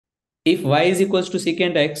If y is equals to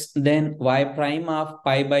secant x, then y prime of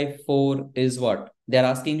pi by 4 is what? They're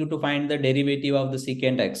asking you to find the derivative of the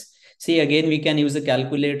secant x. See, again, we can use a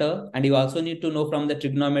calculator, and you also need to know from the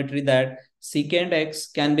trigonometry that secant x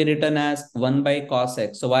can be written as 1 by cos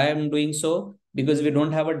x. So why I'm doing so? Because we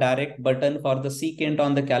don't have a direct button for the secant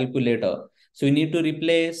on the calculator. So we need to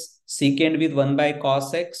replace secant with 1 by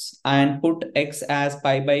cos x and put x as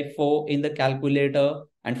pi by 4 in the calculator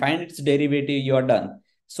and find its derivative. You're done.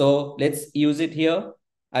 So let's use it here.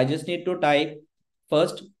 I just need to type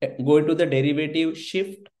first, go to the derivative,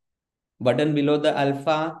 shift button below the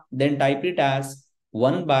alpha, then type it as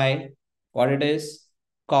 1 by what it is,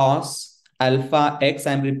 cos alpha x.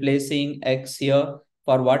 I'm replacing x here.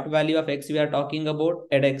 For what value of x we are talking about?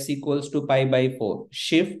 At x equals to pi by 4.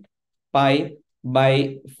 Shift pi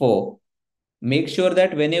by 4. Make sure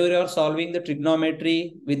that whenever you are solving the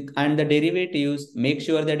trigonometry with and the derivatives, make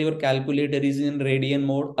sure that your calculator is in radian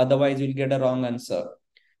mode. Otherwise, you'll get a wrong answer.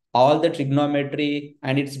 All the trigonometry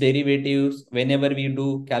and its derivatives, whenever we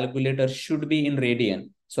do, calculator should be in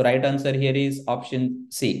radian. So right answer here is option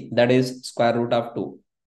C. That is square root of 2.